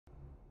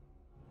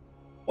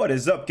What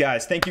is up,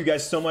 guys? Thank you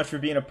guys so much for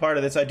being a part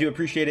of this. I do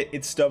appreciate it.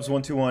 It's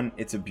Stubbs121.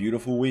 It's a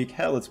beautiful week.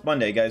 Hell, it's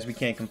Monday, guys. We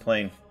can't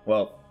complain.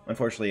 Well,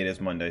 unfortunately, it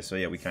is Monday, so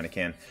yeah, we kind of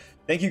can.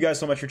 Thank you guys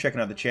so much for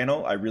checking out the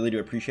channel. I really do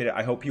appreciate it.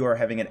 I hope you are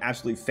having an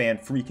absolutely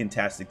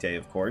fan-freaking-tastic day,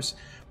 of course.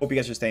 Hope you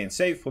guys are staying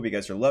safe. Hope you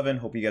guys are loving.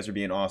 Hope you guys are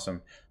being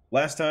awesome.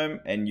 Last time,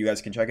 and you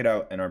guys can check it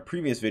out in our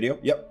previous video.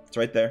 Yep, it's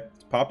right there.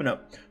 It's popping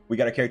up. We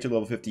got a character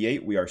level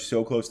 58. We are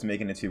so close to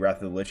making it to Wrath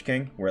of the Lich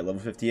King. We're at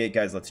level 58,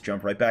 guys. Let's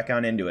jump right back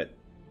on into it.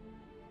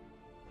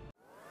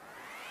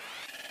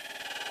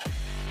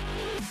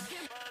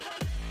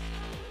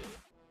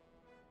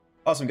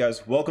 Awesome,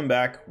 guys. Welcome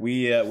back.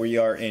 We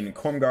are in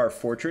Cormgar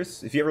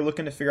Fortress. If you're ever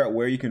looking to figure out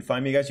where you can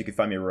find me, guys, you can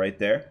find me right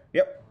there.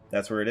 Yep,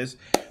 that's where it is.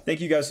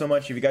 Thank you guys so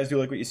much. If you guys do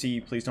like what you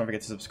see, please don't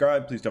forget to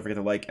subscribe. Please don't forget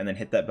to like and then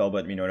hit that bell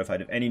button to be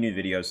notified of any new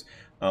videos.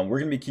 We're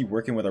going to keep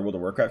working with our World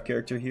of Warcraft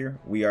character here.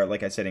 We are,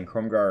 like I said, in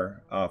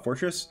Cormgar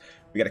Fortress.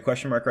 We got a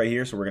question mark right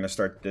here, so we're going to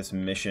start this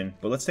mission.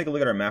 But let's take a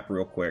look at our map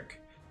real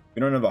quick.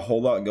 We don't have a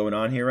whole lot going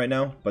on here right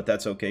now, but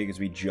that's okay because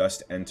we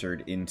just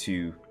entered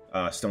into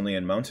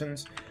Stoneland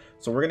Mountains.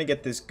 So we're going to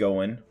get this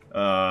going.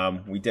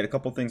 We did a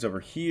couple things over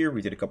here.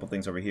 We did a couple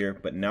things over here.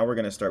 But now we're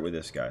going to start with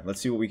this guy.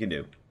 Let's see what we can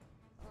do.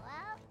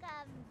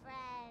 Welcome,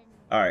 friend.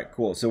 Alright,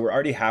 cool. So we're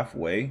already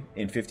halfway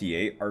in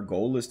 58. Our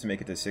goal is to make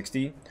it to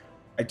 60.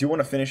 I do want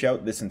to finish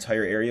out this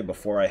entire area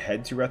before I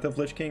head to Wrath of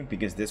Lich King.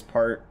 Because this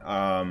part,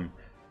 I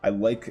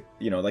like,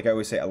 like I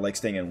always say, I like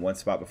staying in one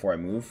spot before I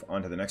move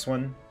on to the next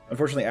one.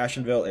 Unfortunately,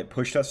 Ashenvale, it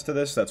pushed us to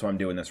this. That's why I'm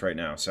doing this right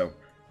now. So,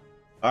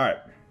 alright.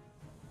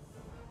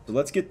 So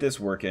let's get this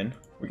working.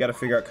 We got to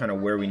figure out kind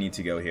of where we need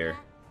to go here.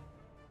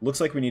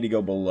 Looks like we need to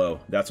go below.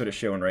 That's what it's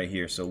showing right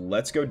here. So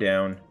let's go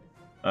down.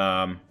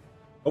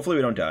 Hopefully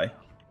we don't die.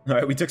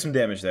 Alright, we took some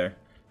damage there.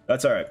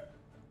 That's alright.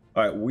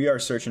 Alright, we are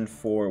searching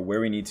for where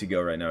we need to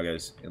go right now,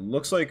 guys. It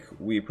looks like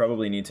we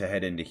probably need to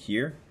head into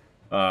here.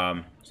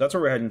 So that's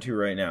where we're heading to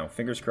right now.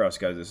 Fingers crossed,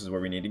 guys. This is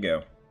where we need to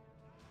go.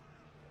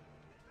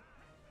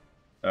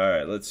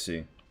 Alright, let's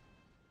see.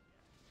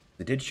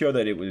 It did show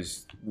that it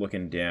was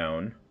looking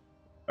down.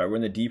 Alright, we're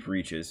in the deep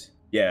reaches.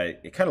 Yeah,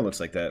 it kind of looks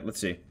like that. Let's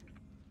see.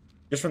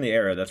 Just from the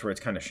arrow, that's where it's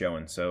kind of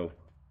showing. So,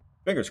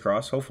 fingers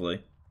crossed,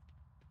 hopefully.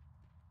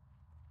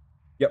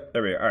 Yep,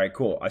 there we are. Alright,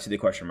 cool. I see the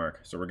question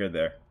mark. So we're good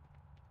there.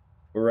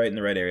 We're right in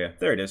the right area.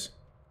 There it is.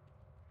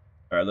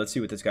 Alright, let's see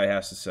what this guy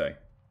has to say.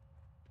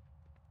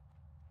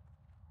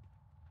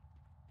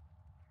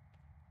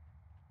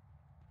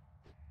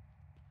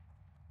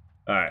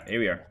 Alright, here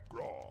we are.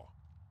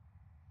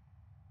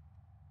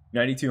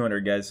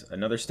 9,200, guys.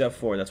 Another step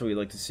forward. That's what we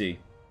like to see.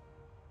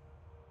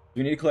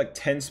 We need to collect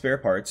 10 spare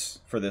parts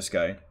for this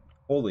guy.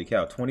 Holy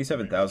cow,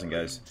 27,000,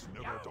 guys.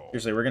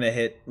 Seriously, we're going to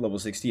hit level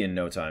 60 in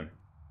no time.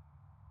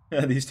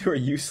 These two are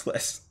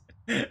useless.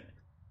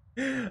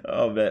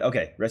 Oh, man.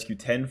 Okay, rescue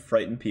 10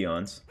 frightened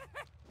peons.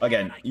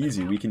 Again,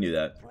 easy, we can do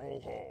that.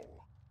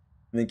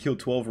 And then kill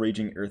 12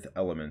 raging earth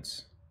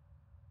elements.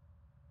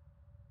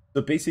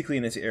 So basically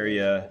in this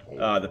area,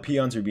 the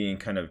peons are being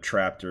kind of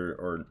trapped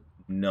or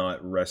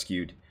not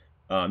rescued.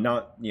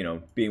 Not,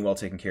 being well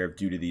taken care of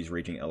due to these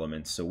raging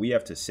elements. So we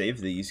have to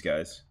save these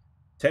guys,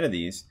 10 of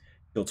these,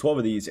 kill 12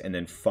 of these, and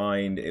then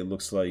find, it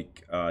looks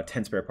like,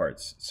 10 spare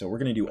parts. So we're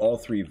going to do all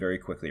three very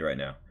quickly right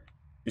now,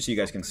 just so you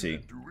guys can see.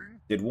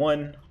 Did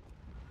one.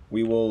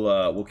 We will,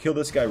 we'll kill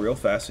this guy real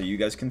fast so you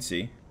guys can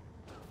see.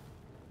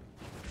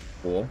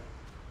 Cool.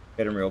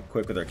 Hit him real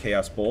quick with our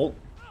Chaos Bolt.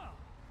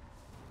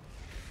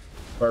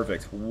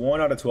 Perfect. 1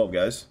 out of 12,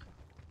 guys.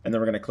 And then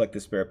we're going to collect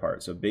the spare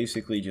part. So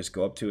basically just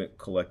go up to it,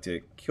 collect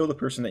it, kill the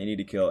person that you need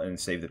to kill, and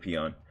save the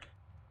peon.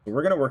 So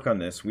we're going to work on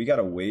this. We got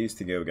a ways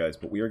to go, guys,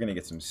 but we are going to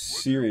get some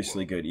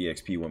seriously good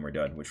EXP when we're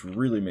done, which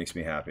really makes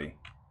me happy.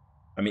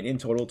 I mean, in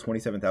total,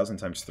 27,000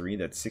 times 3,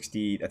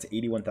 that's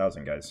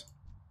 81,000, guys.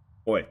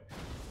 Boy.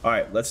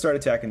 Alright, let's start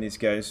attacking these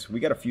guys. We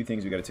got a few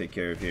things we got to take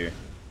care of here.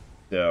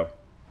 So,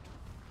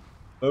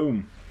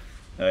 boom.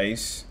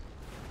 Nice.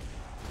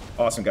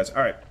 Awesome, guys.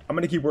 All right, I'm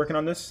going to keep working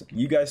on this.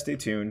 You guys stay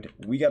tuned.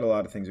 We got a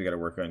lot of things we got to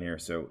work on here,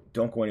 so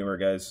don't go anywhere,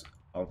 guys.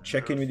 I'll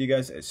check in with you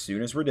guys as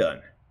soon as we're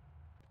done.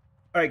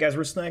 All right, guys,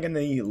 we're snagging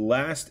the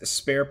last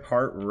spare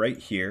part right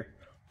here.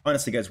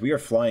 Honestly, guys, we are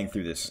flying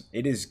through this.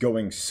 It is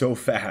going so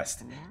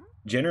fast.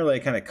 Generally, I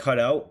kind of cut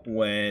out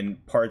when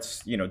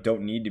parts,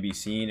 don't need to be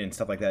seen and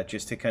stuff like that,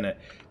 just to kind of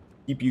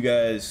keep you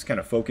guys kind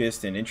of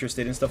focused and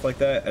interested and stuff like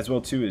that. As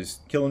well, too, is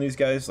killing these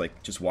guys,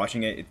 like just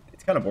watching it,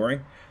 it's kind of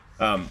boring.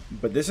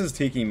 But this is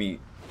taking me,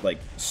 like,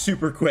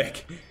 super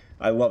quick.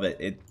 I love it.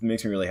 It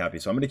makes me really happy.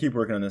 So I'm going to keep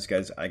working on this,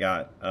 guys. I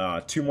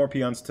got 2 more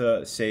peons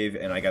to save,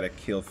 and I got to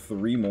kill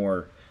 3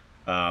 more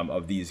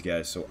of these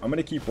guys. So I'm going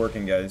to keep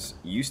working, guys.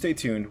 You stay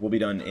tuned. We'll be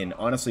done in,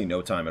 honestly,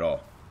 no time at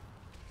all.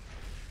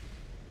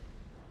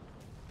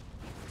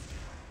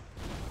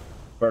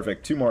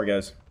 Perfect. 2 more,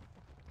 guys.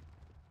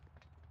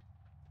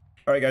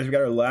 Alright, guys. We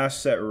got our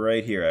last set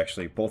right here,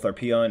 actually. Both our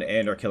peon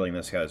and our killing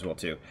this guy as well,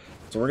 too.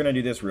 So we're going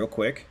to do this real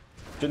quick.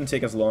 Shouldn't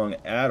take us long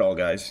at all,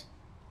 guys.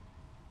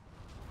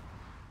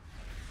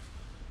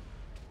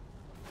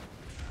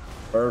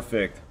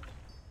 Perfect.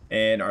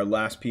 And our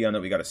last peon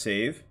that we got to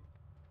save.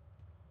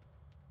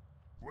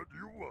 What do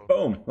you want?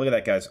 Boom. Look at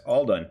that, guys.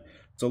 All done.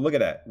 So look at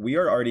that. We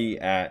are already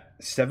at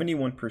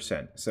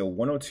 71%. So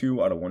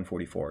 102 out of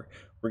 144.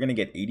 We're going to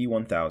get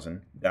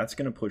 81,000. That's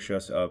going to push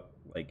us up,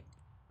 like,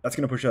 that's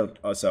going to push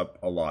us up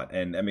a lot.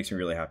 And that makes me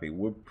really happy.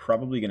 We're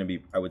probably going to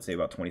be, I would say,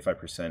 about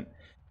 25%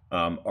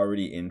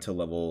 already into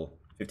level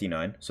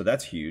 59. So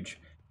that's huge.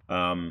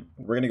 We're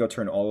going to go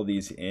turn all of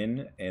these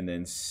in and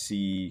then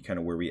see kind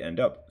of where we end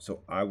up.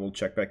 So I will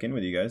check back in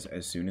with you guys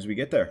as soon as we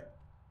get there.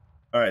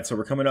 All right, so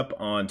we're coming up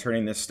on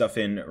turning this stuff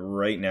in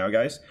right now,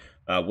 guys.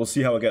 We'll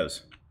see how it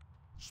goes.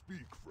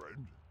 Speak,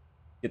 friend.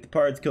 Get the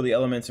parts, kill the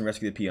elements, and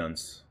rescue the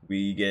peons.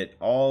 We get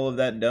all of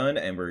that done,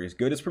 and we're as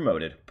good as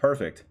promoted.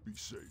 Perfect. Be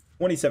safe.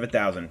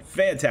 27,000.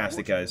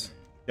 Fantastic, guys.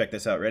 Check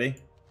this out. Ready?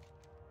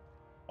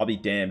 I'll be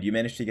damned. You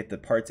managed to get the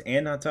parts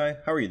and not die?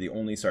 How are you the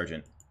only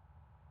sergeant?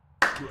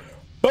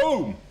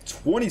 Boom!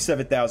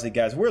 27,000,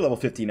 guys. We're level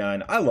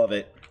 59. I love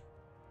it.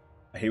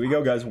 Here we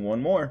go, guys.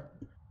 One more.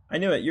 I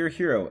knew it. You're a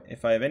hero.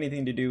 If I have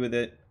anything to do with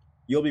it,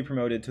 you'll be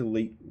promoted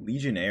to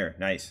Legionnaire.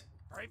 Nice.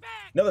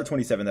 Another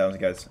 27,000,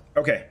 guys.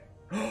 Okay.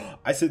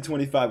 I said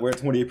 25. We're at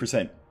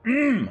 28%.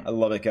 I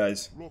love it,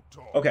 guys.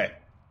 Okay.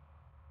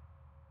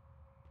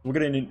 We're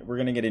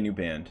gonna get a new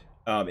band.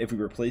 If we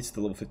replace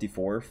the level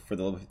 54 for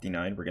the level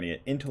 59, we're gonna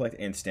get intellect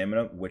and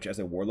stamina. Which, as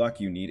a warlock,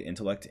 you need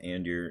intellect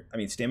and your. I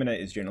mean, stamina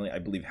is generally, I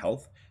believe,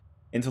 health.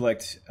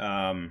 Intellect.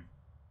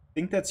 I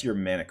think that's your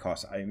mana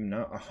cost. I'm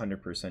not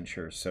 100%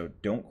 sure, so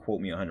don't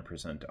quote me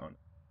 100% on it.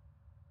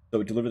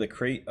 So deliver the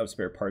crate of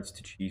spare parts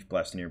to Chief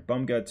Blastoneer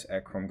Bumguts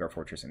at Cromgar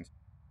Fortress.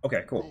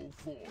 Okay, cool.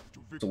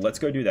 So let's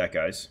go do that,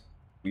 guys.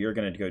 We are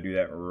going to go do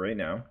that right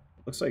now.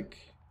 Looks like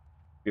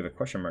we have a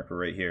question mark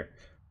right here.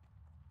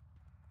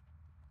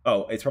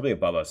 Oh, it's probably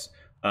above us.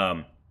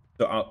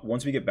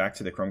 Once we get back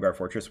to the Cromgar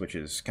Fortress, which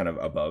is kind of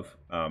above,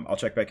 I'll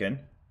check back in.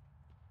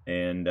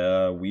 And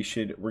we're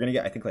going to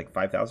get, I think, like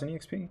 5,000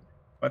 EXP?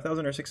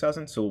 5,000 or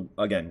 6,000? So,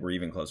 again, we're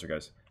even closer,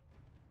 guys.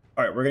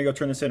 Alright, we're going to go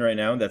turn this in right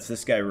now. That's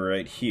this guy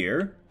right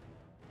here.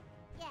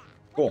 Yeah.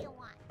 Cool.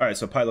 Alright,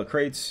 so pile of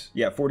crates.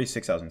 Yeah,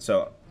 46,000.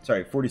 So,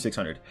 sorry,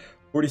 4,600.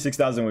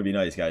 46,000 would be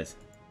nice, guys.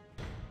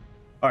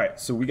 Alright,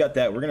 so we got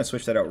that. We're going to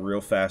switch that out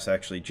real fast,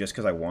 actually, just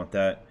because I want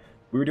that.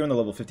 We were doing the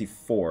level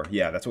 54.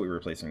 Yeah, that's what we were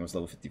replacing. It was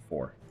level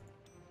 54.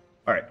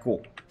 Alright,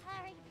 cool.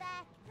 Hurry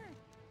back.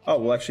 Oh,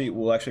 we'll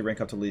actually rank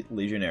up to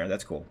Legionnaire.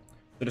 That's cool.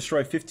 So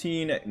destroy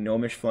 15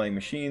 gnomish flying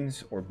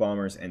machines or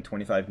bombers and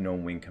 25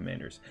 gnome wing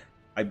commanders.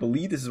 I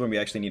believe this is when we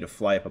actually need to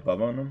fly up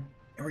above on them.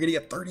 And we're going to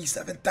get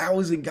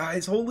 37,000,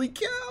 guys. Holy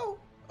cow.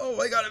 Oh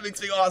my god, it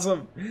makes me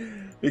awesome.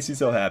 Makes me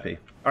so happy.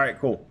 All right,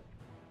 cool.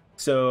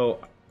 So,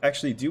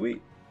 actually, do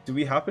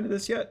we hop into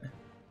this yet?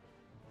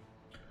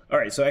 All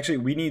right, so actually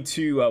we need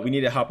to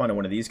hop onto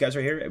one of these guys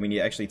right here, and we need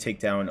to actually take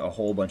down a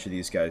whole bunch of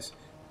these guys.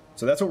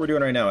 So that's what we're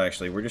doing right now,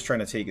 actually. We're just trying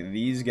to take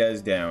these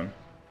guys down.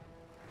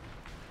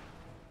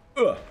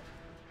 Ugh.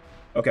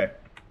 Okay.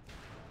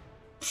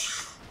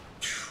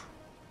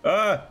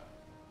 Ah!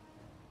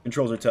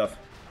 Controls are tough.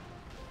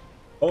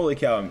 Holy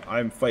cow,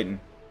 I'm fighting.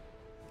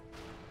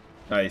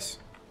 Nice.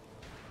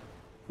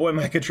 Boy,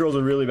 my controls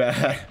are really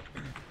bad.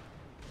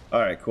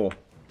 Alright, cool.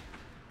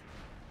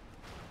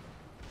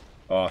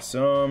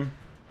 Awesome.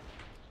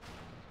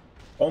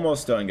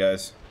 Almost done,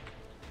 guys.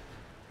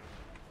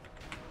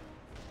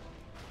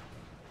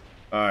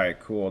 Alright,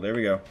 cool. There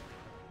we go.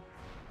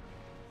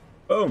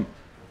 Boom!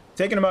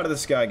 Taking him out of the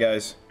sky,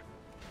 guys.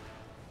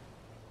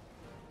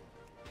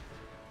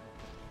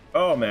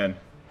 Oh, man.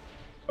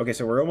 Okay,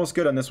 so we're almost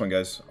good on this one,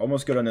 guys.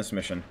 Almost good on this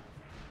mission.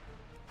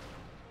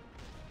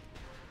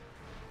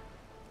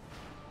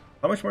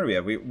 How much more do we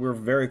have? We're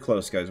very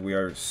close, guys. We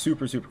are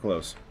super, super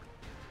close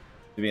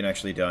to being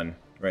actually done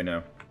right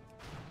now.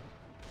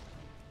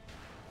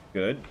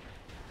 Good.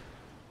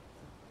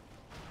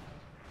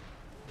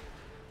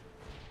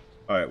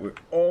 Alright, we're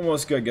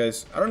almost good,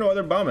 guys. I don't know why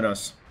they're bombing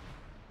us.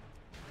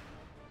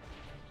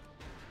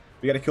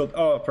 We gotta kill...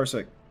 Oh,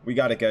 perfect. We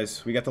got it,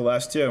 guys. We got the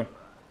last two.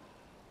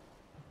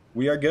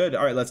 We are good.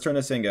 Alright, let's turn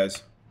this in,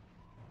 guys.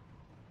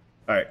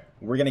 Alright,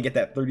 we're gonna get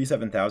that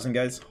 37,000,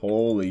 guys.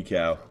 Holy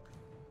cow.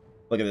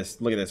 Look at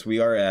this. Look at this.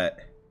 We're at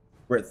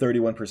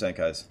 31%,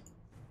 guys.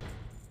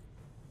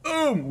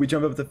 Boom! We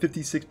jump up to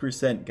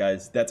 56%,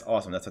 guys. That's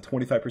awesome. That's a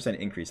 25%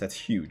 increase. That's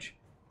huge.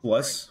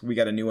 Plus, we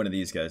got a new one of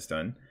these guys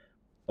done.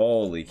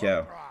 Holy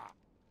cow.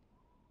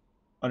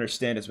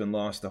 Understand has been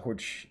lost. The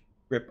Horde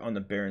grip on the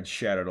Barrens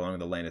shattered along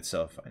the land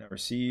itself. I now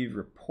receive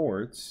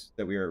reports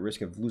that we are at risk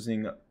of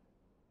losing...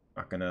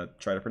 Not gonna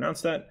try to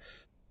pronounce that.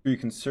 Through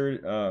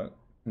concerted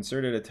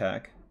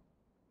attack.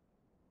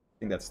 I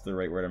think that's the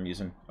right word I'm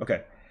using.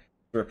 Okay.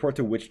 Report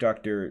to Witch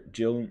Doctor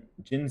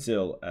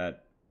Jinzil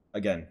at...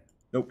 Again.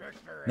 Nope.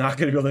 Not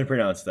gonna be able to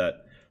pronounce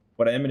that.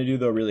 What I am gonna do,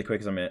 though, really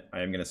quick is I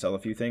am gonna sell a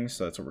few things.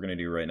 So that's what we're gonna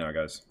do right now,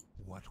 guys.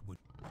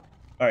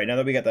 Alright, now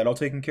that we got that all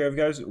taken care of,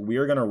 guys, we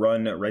are gonna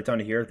run right down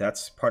to here.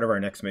 That's part of our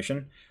next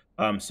mission.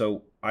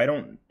 So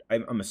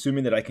I'm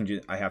assuming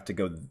that I have to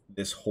go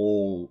this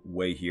whole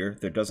way here.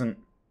 There doesn't...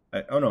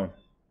 oh no.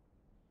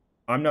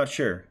 I'm not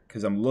sure,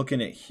 because I'm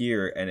looking at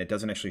here, and it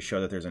doesn't actually show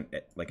that there's an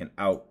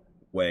out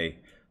way.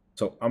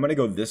 So I'm going to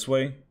go this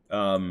way,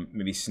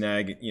 maybe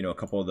snag, you know, a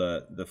couple of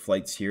the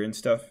flights here and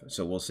stuff,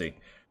 so we'll see.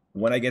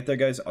 When I get there,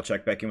 guys, I'll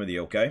check back in with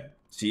you, okay?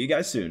 See you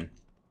guys soon.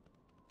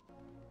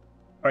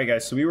 Alright,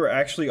 guys, so we were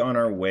actually on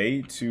our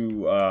way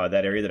to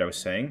that area that I was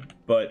saying,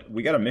 but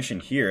we got a mission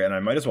here, and I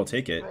might as well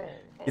take it.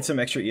 Get some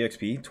extra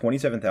EXP,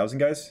 27,000,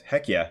 guys?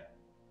 Heck yeah.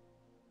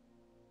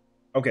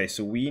 Okay,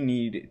 so we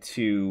need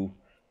to...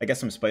 I guess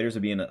some spiders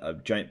would be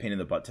a giant pain in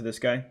the butt to this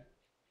guy.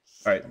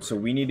 Alright, so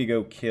we need to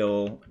go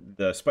kill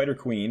the Spider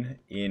Queen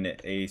in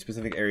a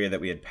specific area that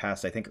we had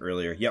passed, I think,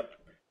 earlier. Yep.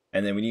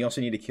 And then we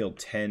also need to kill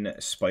 10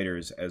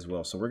 spiders as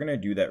well. So we're going to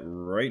do that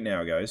right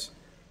now, guys.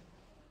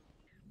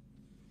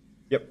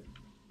 Yep.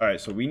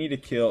 Alright, so we need to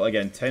kill,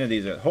 again, 10 of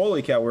these.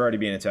 Holy cow, we're already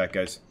being attacked,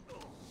 guys.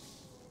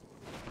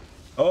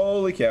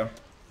 Holy cow.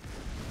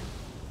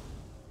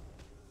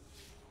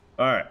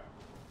 Alright.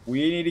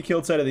 We need to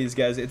kill 10 of these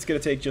guys. It's going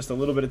to take just a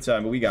little bit of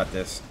time, but we got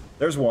this.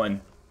 There's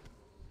one.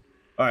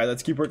 Alright,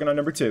 let's keep working on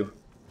number 2.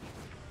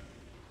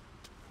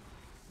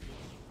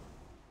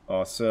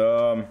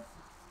 Awesome.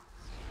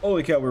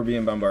 Holy cow, we're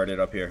being bombarded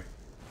up here.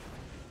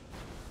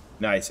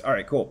 Nice.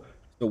 Alright, cool.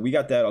 So we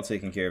got that all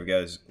taken care of,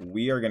 guys.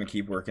 We are going to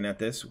keep working at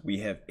this. We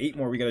have 8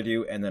 more we got to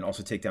do, and then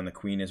also take down the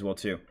queen as well,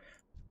 too.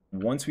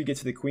 Once we get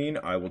to the queen,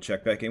 I will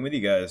check back in with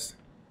you guys.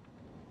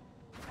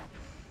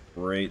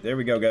 Great. There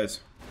we go,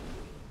 guys.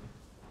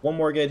 One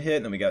more get hit,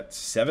 and then we got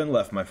 7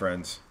 left, my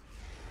friends.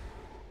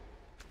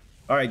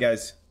 Alright,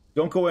 guys.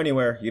 Don't go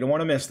anywhere. You don't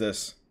want to miss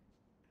this.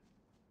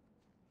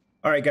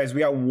 Alright, guys. We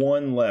got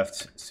 1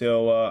 left.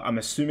 So, I'm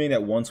assuming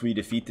that once we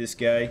defeat this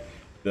guy,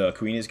 the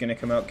queen is going to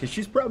come out, because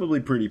she's probably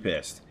pretty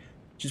pissed.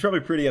 She's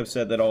probably pretty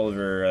upset that all of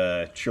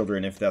her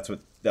children, if that's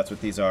what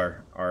these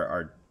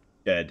are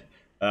dead.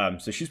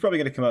 So she's probably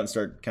going to come out and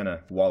start kind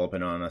of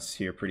walloping on us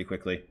here pretty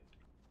quickly.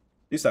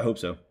 At least I hope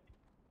so.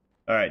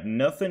 Alright,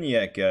 nothing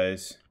yet,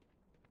 guys.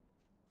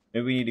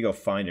 Maybe we need to go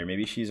find her.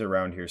 Maybe she's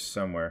around here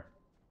somewhere.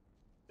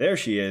 There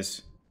she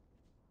is.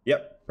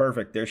 Yep,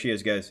 perfect. There she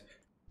is, guys.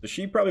 So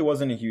she probably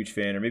wasn't a huge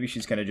fan, or maybe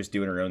she's kind of just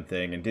doing her own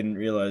thing and didn't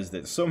realize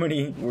that so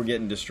many were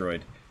getting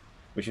destroyed.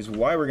 Which is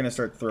why we're going to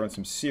start throwing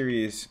some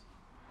serious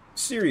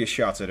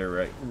shots at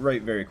her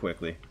right very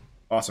quickly.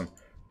 Awesome.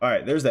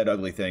 Alright, there's that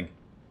ugly thing.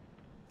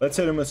 Let's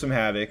hit him with some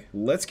havoc.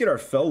 Let's get our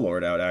Fell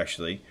Lord out,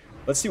 actually.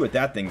 Let's see what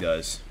that thing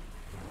does.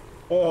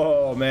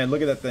 Oh, man,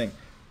 look at that thing.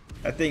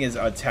 That thing is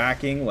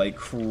attacking like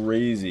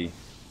crazy.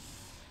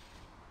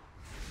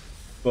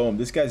 Boom,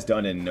 this guy's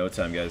done in no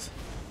time, guys.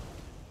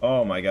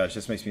 Oh my gosh,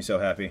 this makes me so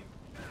happy.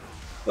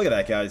 Look at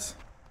that, guys.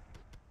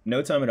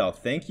 No time at all.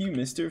 Thank you,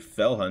 Mr.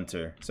 Fell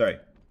Hunter. Sorry,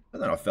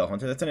 that's not a Fell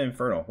Hunter, that's an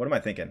Infernal. What am I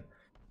thinking?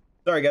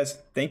 Sorry, guys.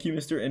 Thank you,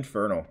 Mr.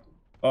 Infernal.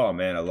 Oh,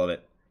 man, I love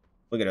it.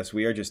 Look at us.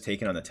 We are just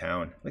taking on the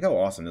town. Look how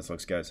awesome this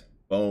looks, guys.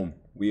 Boom.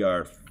 We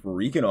are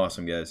freaking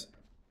awesome, guys.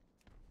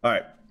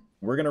 Alright.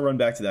 We're going to run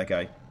back to that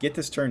guy. Get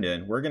this turned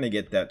in. We're going to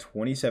get that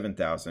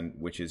 27,000,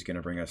 which is going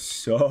to bring us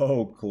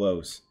so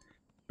close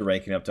to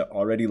ranking up to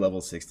already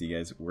level 60,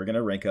 guys. We're going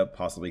to rank up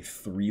possibly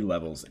 3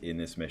 levels in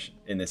this mission,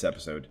 in this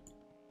episode.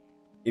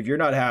 If you're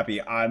not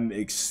happy, I'm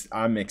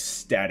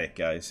ecstatic,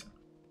 guys.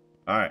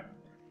 Alright.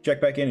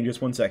 Check back in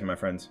just 1 second, my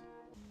friends.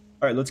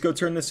 Alright, let's go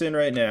turn this in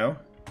right now.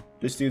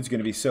 This dude's going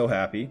to be so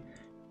happy.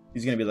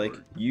 He's going to be like,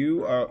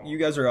 you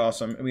guys are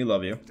awesome, and we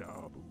love you.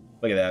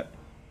 Look at that.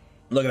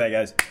 Look at that,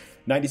 guys.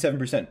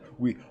 97%.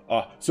 We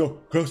are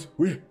so close.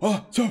 We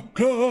are so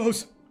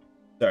close.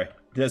 Sorry.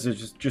 This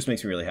just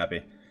makes me really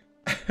happy.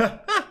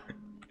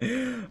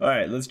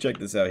 Alright, let's check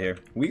this out here.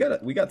 We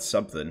got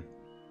something.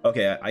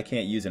 Okay, I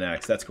can't use an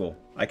axe. That's cool.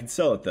 I can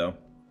sell it, though,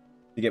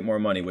 to get more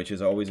money, which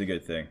is always a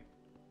good thing.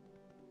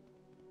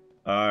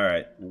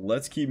 Alright,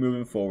 let's keep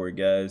moving forward,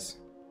 guys.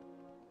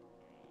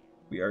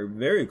 We are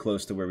very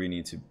close to where we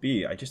need to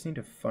be. I just need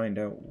to find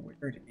out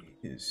where it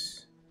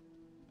is.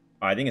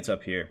 I think it's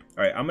up here.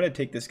 Alright, I'm going to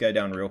take this guy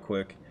down real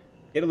quick.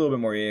 Get a little bit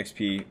more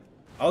EXP.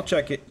 I'll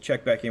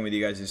check back in with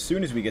you guys as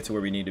soon as we get to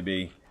where we need to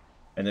be.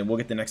 And then we'll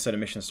get the next set of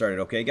missions started.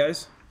 Okay,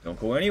 guys? Don't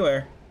go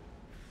anywhere.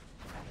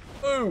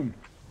 Boom!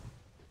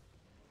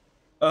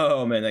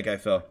 Oh, man, that guy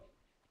fell.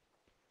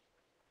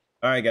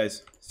 Alright,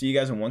 guys. See you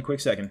guys in 1 quick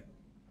second.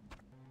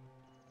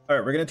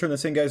 Alright, we're going to turn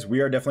this in, guys.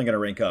 We are definitely going to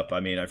rank up. I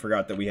mean, I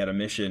forgot that we had a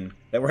mission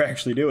that we're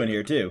actually doing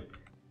here, too.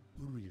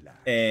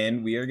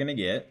 And we are going to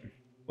get...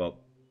 Well,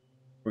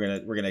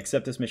 we're gonna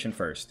accept this mission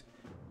first.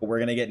 But we're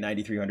going to get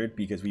 9,300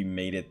 because we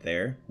made it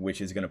there,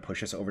 which is going to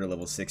push us over to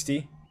level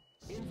 60.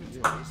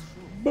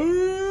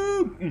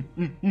 Boom!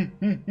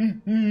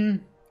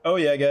 Oh,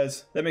 yeah,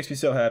 guys. That makes me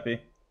so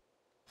happy.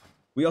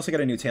 We also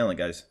got a new talent,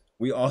 guys.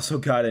 We also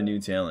got a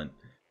new talent.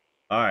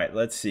 Alright,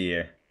 let's see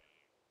here.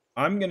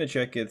 I'm going to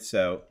check this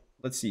out.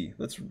 Let's see.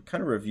 Let's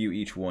kind of review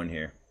each one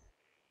here.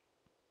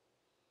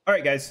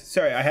 Alright, guys.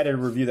 Sorry, I had to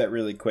review that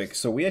really quick.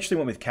 So we actually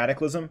went with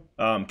Cataclysm.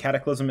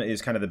 Cataclysm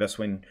is kind of the best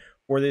one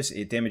for this.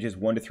 It damages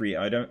 1 to 3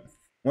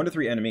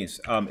 enemies.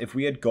 If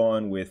we had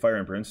gone with Fire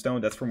and Brimstone,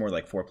 that's for more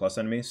like 4+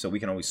 enemies. So we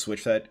can always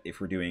switch that if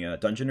we're doing a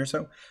dungeon or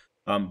so.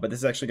 But this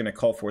is actually going to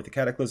call forth a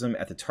Cataclysm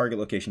at the target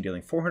location,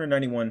 dealing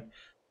 491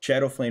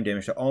 Shadow Flame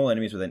damage to all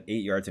enemies within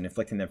 8 yards and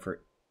inflicting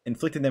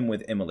them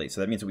with Immolate.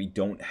 So that means that we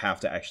don't have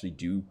to actually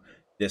do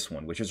this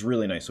one, which is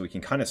really nice. So we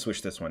can kind of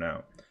switch this one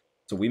out.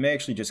 So we may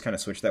actually just kind of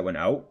switch that one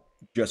out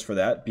just for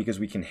that, because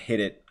we can hit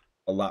it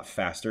a lot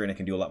faster and it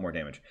can do a lot more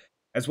damage.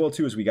 As well,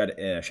 too, as we got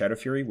Shadow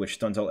Fury, which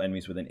stuns all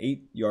enemies within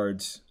 8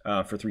 yards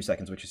for 3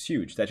 seconds, which is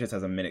huge. That just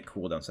has a minute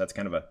cooldown, so that's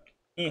kind of a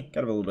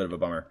little bit of a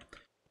bummer.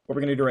 What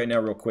we're going to do right now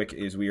real quick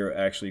is we are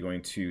actually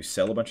going to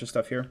sell a bunch of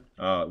stuff here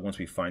once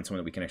we find someone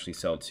that we can actually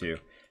sell to.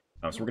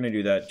 So we're going to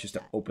do that just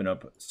to open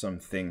up some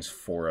things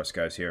for us,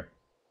 guys, here.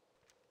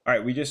 All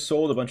right, we just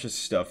sold a bunch of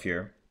stuff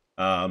here.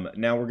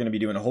 Now we're going to be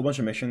doing a whole bunch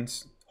of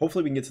missions.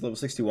 Hopefully we can get to level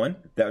 61.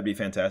 That would be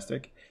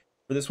fantastic.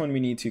 For this one, we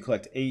need to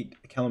collect 8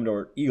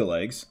 Kalimdor Eagle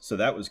Eggs, so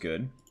that was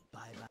good.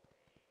 All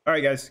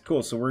right, guys,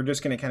 cool. So we're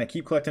just going to kind of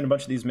keep collecting a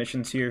bunch of these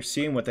missions here,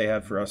 seeing what they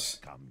have for us.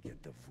 Come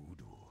get the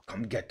voodoo.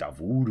 Come get the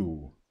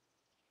voodoo.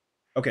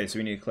 Okay, so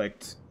we need to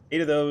collect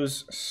 8 of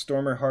those.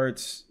 Stormer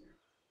Hearts.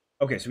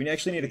 Okay, so we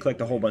actually need to collect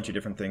a whole bunch of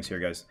different things here,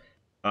 guys.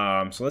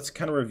 So let's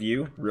kind of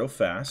review real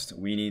fast.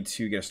 We need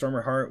to get a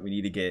Stormer Heart. We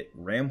need to get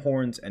Ram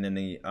Horns, and then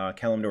the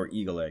Kalimdor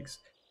Eagle Eggs.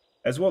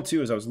 As well,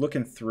 too, as I was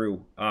looking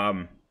through...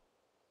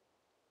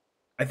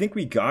 I think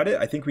we got it.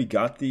 I think we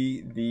got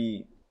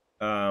the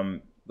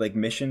like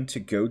mission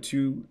to go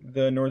to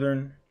the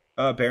Northern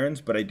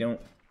Barrens, but I don't.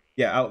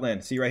 Yeah,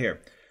 Outland. See right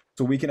here.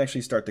 So we can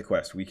actually start the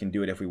quest. We can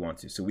do it if we want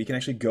to. So we can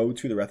actually go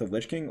to the Wrath of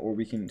Lich King, or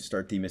we can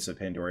start the Mists of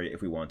Pandoria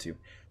if we want to.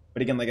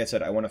 But again, like I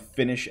said, I want to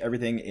finish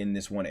everything in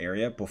this one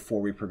area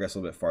before we progress a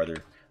little bit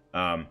farther.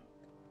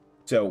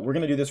 So we're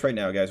gonna do this right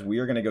now, guys. We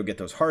are gonna go get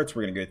those hearts.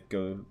 We're gonna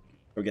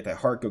go get that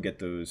heart. Go get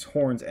those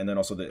horns, and then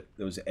also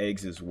those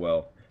eggs as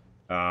well.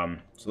 So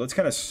let's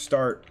kind of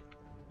start,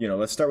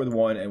 let's start with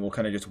one, and we'll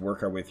kind of just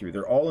work our way through.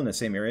 They're all in the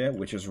same area,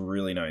 which is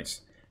really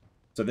nice.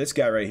 So this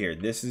guy right here,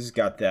 this has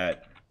got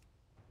that.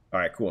 All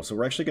right, cool. So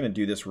we're actually going to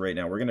do this right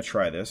now. We're going to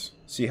try this,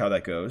 see how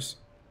that goes.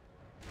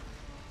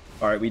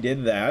 All right, we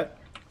did that.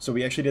 So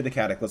we actually did the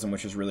Cataclysm,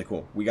 which is really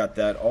cool. We got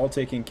that all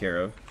taken care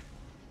of.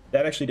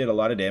 That actually did a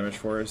lot of damage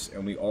for us,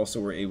 and we also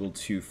were able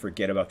to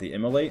forget about the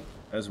Immolate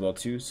as well,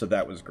 too. So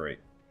that was great.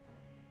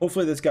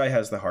 Hopefully this guy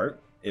has the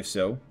heart. If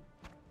so,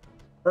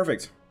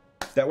 perfect.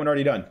 That one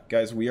already done.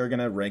 Guys, we are going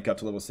to rank up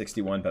to level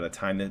 61 by the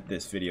time that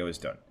this video is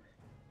done.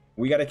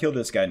 We got to kill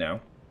this guy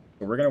now.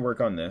 But we're going to work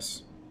on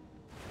this.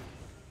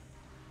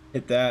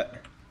 Hit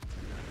that.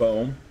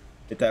 Boom.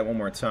 Hit that one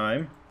more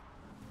time.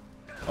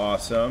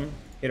 Awesome.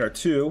 Hit our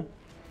 2.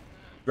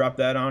 Drop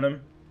that on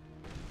him.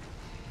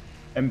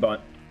 And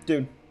bunt.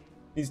 Dude,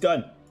 he's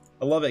done.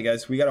 I love it,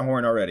 guys. We got a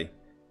horn already.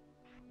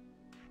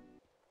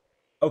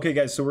 Okay,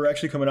 guys, so we're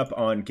actually coming up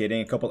on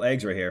getting a couple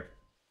eggs right here.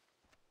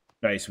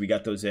 Nice, we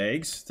got those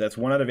eggs. That's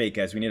 1 out of 8,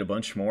 guys. We need a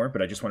bunch more,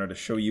 but I just wanted to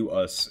show you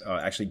us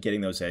actually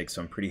getting those eggs,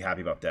 so I'm pretty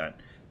happy about that.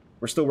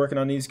 We're still working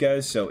on these,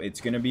 guys, so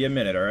it's going to be a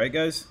minute, all right,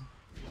 guys?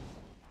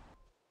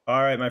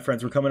 All right, my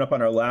friends, we're coming up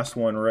on our last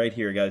one right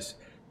here, guys.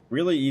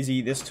 Really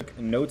easy. This took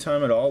no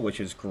time at all, which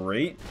is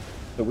great.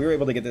 So we were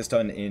able to get this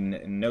done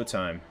in no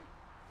time.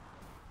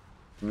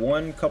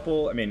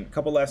 Couple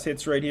last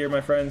hits right here,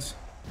 my friends.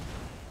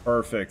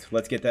 Perfect.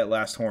 Let's get that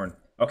last horn.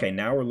 Okay,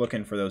 now we're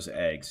looking for those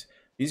eggs.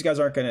 These guys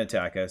aren't going to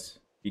attack us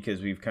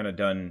because we've kind of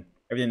done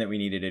everything that we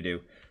needed to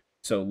do.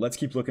 So let's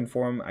keep looking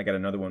for them. I got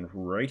another one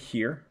right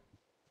here.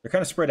 They're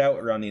kind of spread out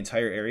around the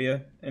entire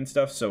area and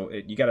stuff, so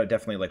you got to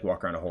definitely like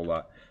walk around a whole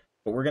lot.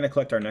 But we're going to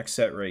collect our next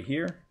set right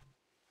here.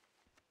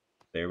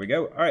 There we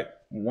go. All right.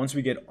 Once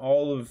we get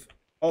all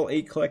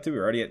 8 collected,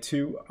 we're already at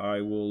 2.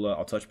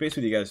 I'll touch base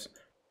with you guys.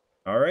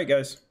 All right,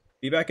 guys.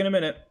 Be back in a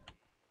minute.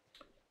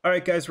 All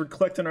right, guys. We're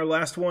collecting our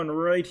last one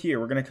right here.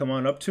 We're going to come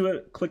on up to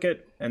it, click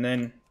it, and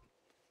then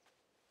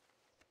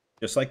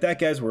just like that,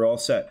 guys, we're all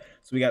set.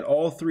 So we got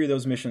all 3 of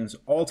those missions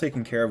all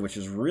taken care of, which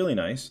is really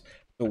nice.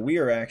 So we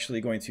are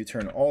actually going to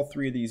turn all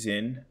 3 of these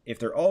in. If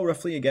they're all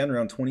roughly, again,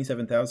 around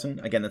 27,000,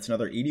 again, that's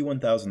another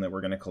 81,000 that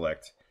we're going to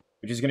collect,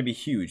 which is going to be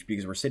huge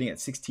because we're sitting at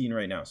 16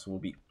 right now. So we'll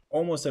be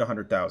almost at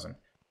 100,000,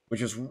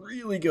 which is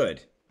really good.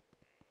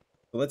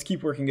 So let's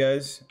keep working,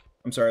 guys.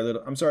 I'm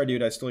sorry,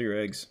 dude. I stole your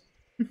eggs.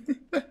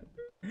 All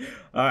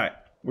right.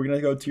 We're going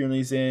to go turn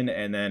these in,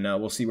 and then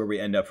we'll see where we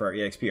end up for our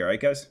EXP. All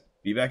right, guys?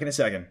 Be back in a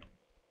second.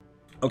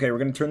 Okay, we're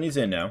going to turn these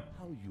in now.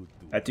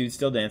 That dude's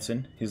still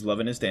dancing. He's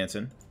loving his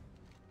dancing.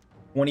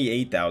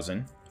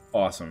 28,000.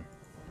 Awesome.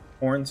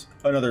 Horns.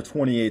 Another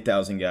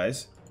 28,000,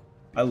 guys.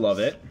 I love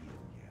it.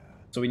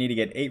 So we need to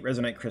get 8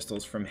 Resonite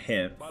Crystals for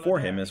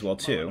him as well,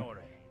 too.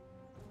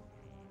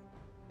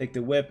 Take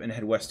the whip and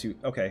head west to...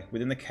 Okay,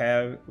 within the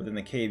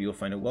cave, you'll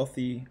find a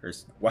filthy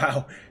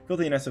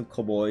nest of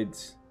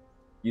kobolds.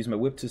 Use my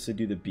whip to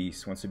subdue the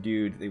beast. Once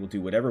subdued, they will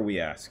do whatever we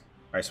ask.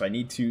 Alright, so I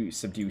need to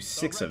subdue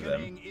 6 of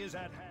them.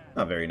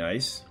 Not very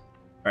nice.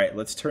 Alright,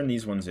 let's turn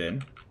these ones in.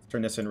 Let's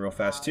turn this in real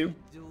fast, too.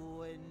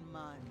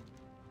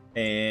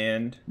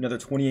 And another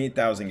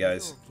 28,000,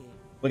 guys.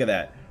 Look at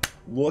that.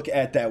 Look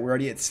at that. We're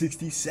already at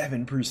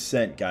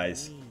 67%,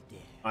 guys.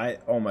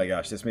 Oh my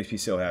gosh, this makes me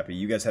so happy.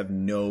 You guys have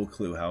no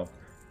clue how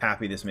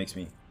happy this makes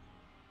me.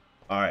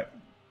 Alright.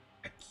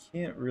 I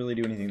can't really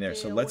do anything there,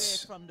 so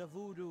let's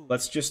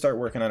just start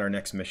working on our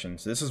next mission.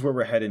 So this is where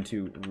we're heading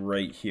to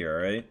right here,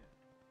 alright?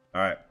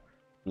 Alright.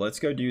 Let's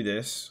go do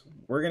this.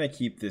 We're going to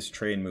keep this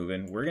train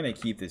moving. We're going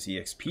to keep this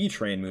EXP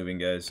train moving,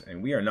 guys.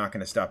 And we are not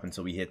going to stop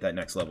until we hit that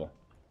next level.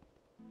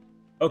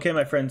 Okay,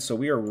 my friends. So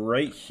we are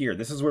right here.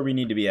 This is where we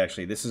need to be,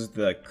 actually. This is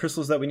the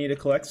crystals that we need to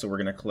collect. So we're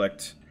going to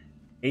collect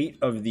 8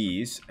 of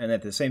these. And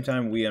at the same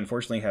time, we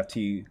unfortunately have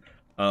to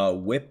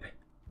whip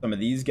some of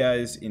these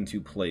guys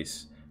into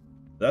place.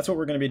 That's what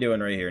we're going to be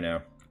doing right here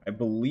now.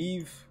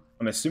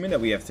 I'm assuming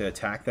that we have to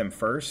attack them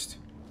first.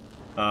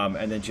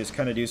 And then just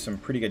kind of do some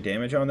pretty good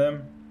damage on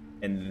them.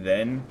 And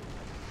then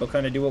they'll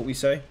kind of do what we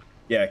say.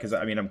 Yeah, because,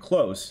 I mean, I'm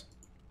close.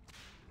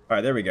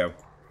 Alright, there we go.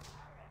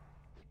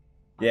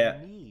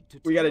 Yeah,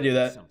 we got to do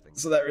that.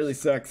 So that really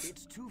sucks.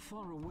 It's too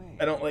far away.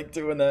 I don't like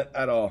doing that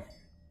at all.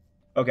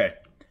 Okay.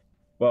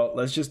 Well,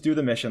 let's just do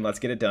the mission. Let's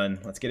get it done.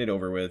 Let's get it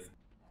over with.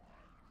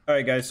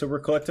 Alright, guys. So we're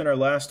collecting our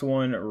last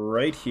one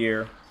right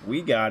here.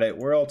 We got it.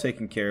 We're all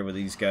taken care of with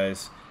these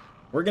guys.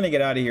 We're going to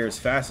get out of here as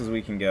fast as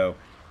we can go.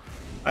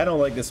 I don't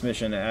like this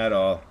mission at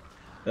all.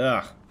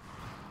 Ugh.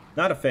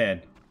 Not a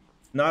fan.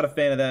 Not a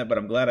fan of that, but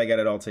I'm glad I got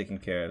it all taken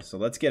care of. So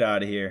let's get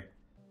out of here.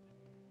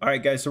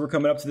 Alright, guys, so we're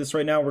coming up to this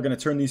right now. We're going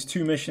to turn these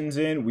 2 missions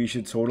in. We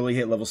should totally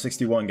hit level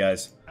 61,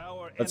 guys.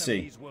 Let's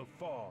see.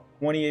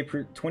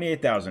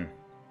 28,000.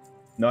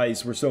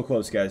 Nice. We're so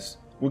close, guys.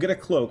 We'll get a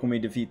cloak when we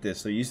defeat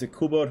this. So use the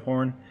Kobold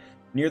horn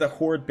near the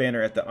Horde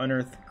banner at the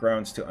unearthed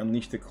grounds to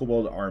unleash the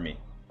Kobold army.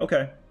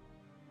 Okay.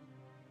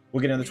 We'll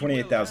get another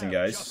 28,000,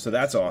 guys. So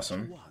that's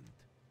awesome.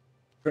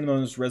 Turn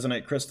those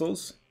resonite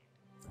crystals.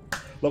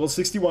 Level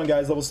 61,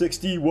 guys. Level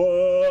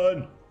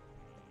 61!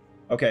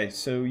 Okay,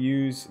 so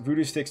use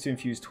voodoo sticks to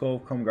infuse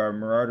 12 Comgar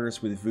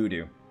Marauders with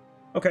voodoo.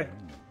 Okay.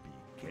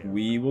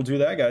 We will do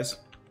that, guys.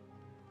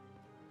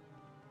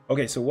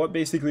 Okay, so what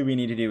basically we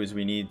need to do is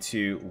we need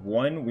to...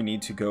 we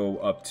need to go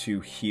up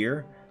to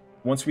here.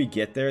 Once we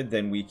get there,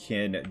 then we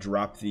can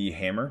drop the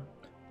hammer.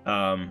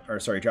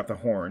 Drop the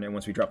horn. And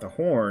once we drop the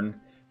horn,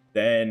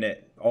 then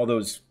all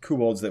those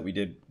kobolds that we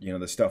did, you know,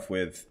 the stuff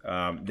with,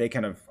 they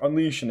kind of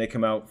unleash and they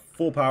come out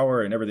full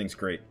power and everything's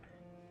great.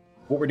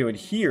 What we're doing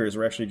here is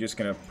we're actually just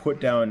going to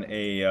put down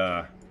a,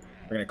 we're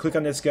going to click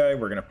on this guy,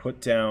 we're going to put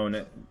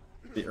down,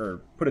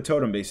 or put a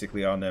totem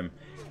basically on them,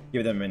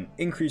 give them an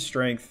increased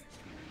strength,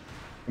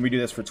 and we do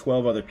this for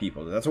 12 other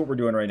people. That's what we're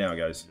doing right now,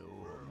 guys.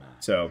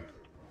 So,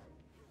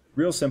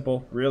 real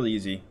simple, real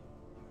easy.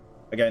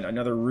 Again,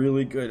 another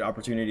really good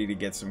opportunity to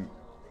get some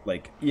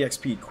like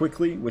EXP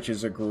quickly, which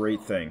is a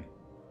great thing.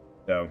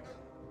 So,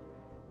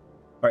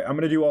 alright, I'm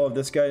gonna do all of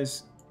this,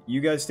 guys. You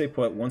guys stay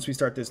put. Once we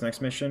start this next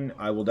mission,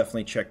 I will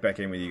definitely check back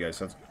in with you guys.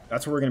 So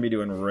that's what we're gonna be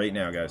doing right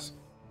now, guys.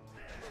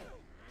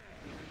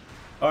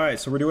 Alright,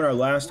 so we're doing our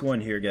last one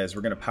here, guys.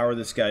 We're gonna power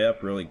this guy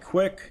up really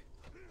quick,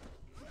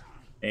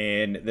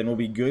 and then we'll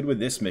be good with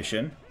this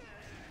mission.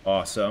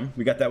 Awesome.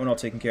 We got that one all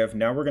taken care of.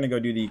 Now we're gonna go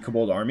do the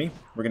Kobold army.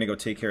 We're gonna go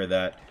take care of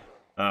that.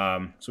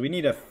 So we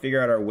need to figure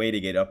out our way to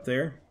get up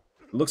there.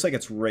 It looks like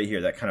it's right here.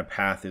 That kind of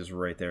path is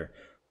right there.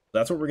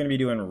 That's what we're going to be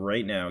doing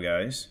right now,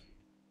 guys.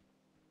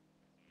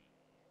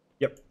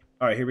 Yep.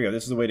 All right, here we go.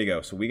 This is the way to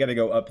go. So we got to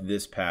go up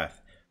this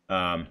path.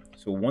 So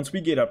once we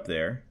get up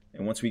there,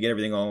 and once we get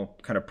everything all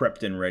kind of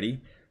prepped and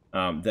ready,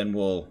 then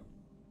we'll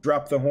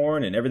drop the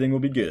horn and everything will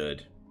be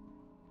good.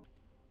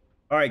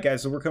 All right,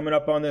 guys. So we're coming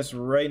up on this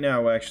right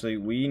now, actually.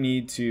 We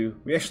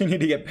actually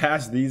need to get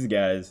past these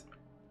guys.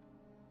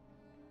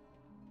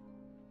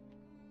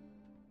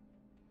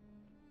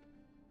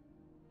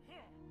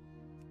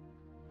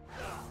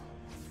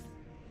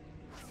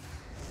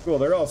 Cool,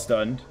 they're all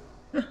stunned.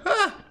 We're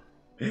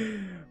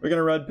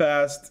gonna run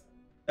past.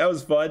 That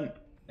was fun.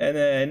 And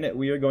then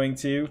we are going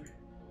to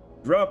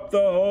drop the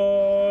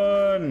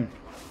horn!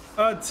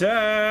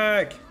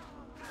 Attack!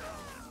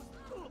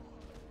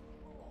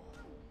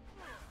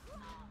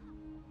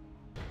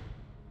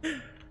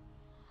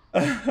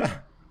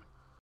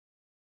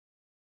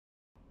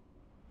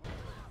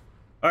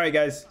 Alright,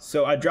 guys,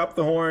 so I dropped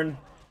the horn.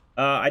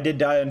 I did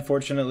die,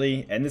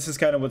 unfortunately, and this is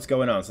kind of what's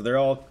going on. So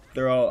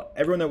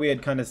everyone that we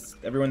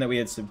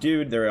had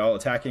subdued, they're all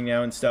attacking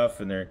now and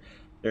stuff, and they're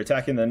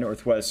attacking the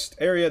northwest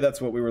area.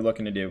 That's what we were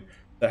looking to do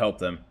to help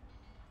them.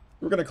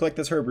 We're gonna collect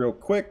this herb real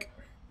quick,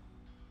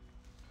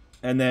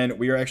 and then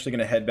we are actually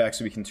gonna head back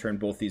so we can turn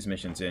both these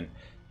missions in,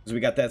 because we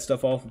got that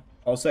stuff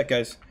all set,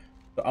 guys.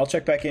 So I'll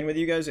check back in with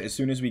you guys as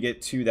soon as we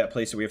get to that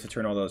place that we have to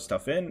turn all those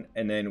stuff in,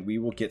 and then we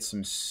will get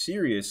some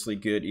seriously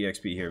good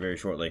EXP here very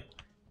shortly.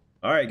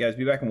 Alright, guys,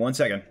 be back in 1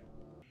 second.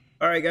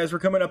 Alright, guys, we're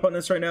coming up on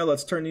this right now.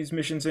 Let's turn these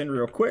missions in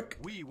real quick.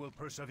 We will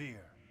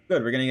persevere.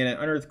 Good, we're gonna get an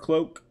unearthed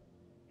cloak.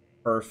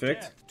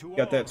 Perfect.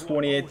 Got that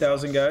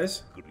 28,000,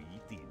 guys.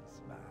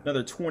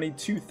 Another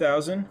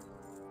 22,000.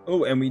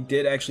 Oh, and we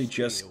did actually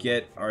just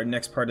get our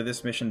next part of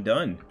this mission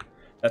done.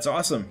 That's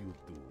awesome.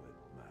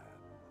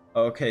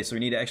 Okay, so we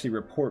need to actually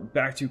report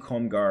back to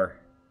Comgar.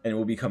 and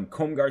we'll become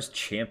Comgar's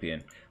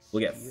champion.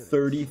 We'll get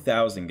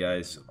 30,000,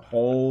 guys.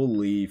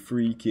 Holy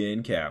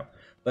freaking cow.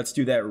 Let's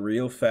do that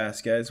real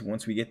fast, guys.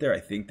 Once we get there, I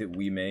think that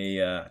we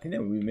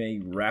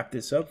may wrap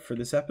this up for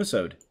this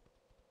episode.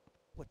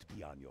 What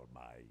be on your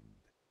mind?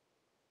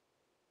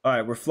 All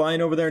right, we're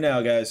flying over there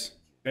now, guys.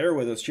 Bear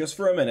with us just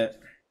for a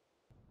minute.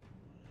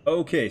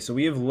 Okay, so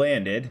we have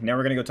landed. Now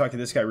we're going to go talk to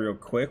this guy real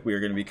quick. We are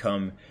going to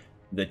become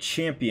the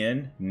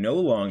champion. No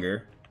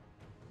longer.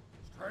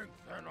 Strength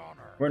and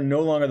honor. We're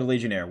no longer the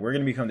Legionnaire. We're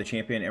going to become the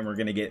champion, and we're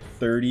going to get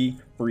 30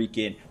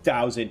 freaking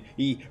thousand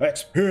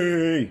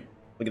EXP.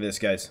 Look at this,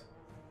 guys.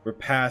 We're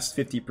past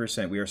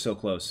 50%. We are so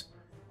close.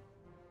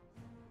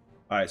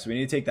 Alright, so we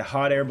need to take the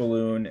hot air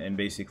balloon and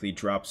basically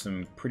drop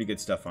some pretty good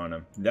stuff on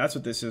him. That's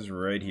what this is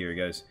right here,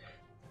 guys.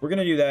 We're going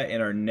to do that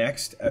in our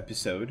next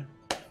episode.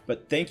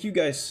 But thank you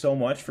guys so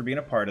much for being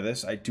a part of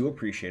this. I do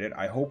appreciate it.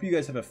 I hope you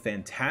guys have a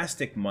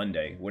fantastic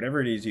Monday,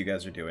 whatever it is you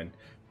guys are doing.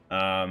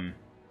 Yeah,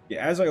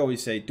 as I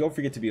always say, don't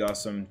forget to be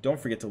awesome. Don't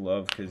forget to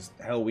love, because,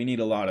 hell, we need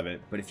a lot of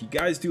it. But if you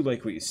guys do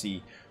like what you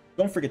see,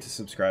 don't forget to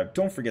subscribe.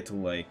 Don't forget to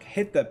like.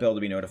 Hit that bell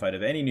to be notified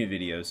of any new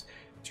videos.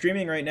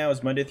 Streaming right now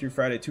is Monday through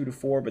Friday, 2 to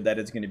 4, but that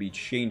is going to be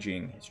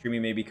changing.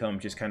 Streaming may become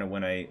just kind of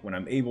when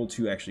I'm able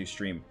to actually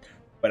stream.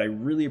 But I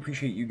really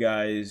appreciate you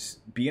guys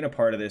being a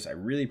part of this. I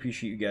really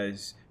appreciate you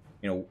guys,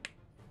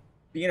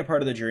 being a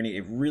part of the journey.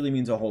 It really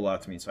means a whole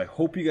lot to me. So I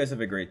hope you guys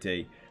have a great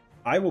day.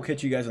 I will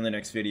catch you guys on the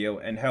next video.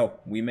 And hell,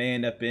 we may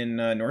end up in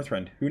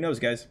Northrend. Who knows,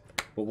 guys?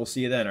 But we'll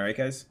see you then. All right,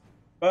 guys?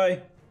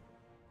 Bye.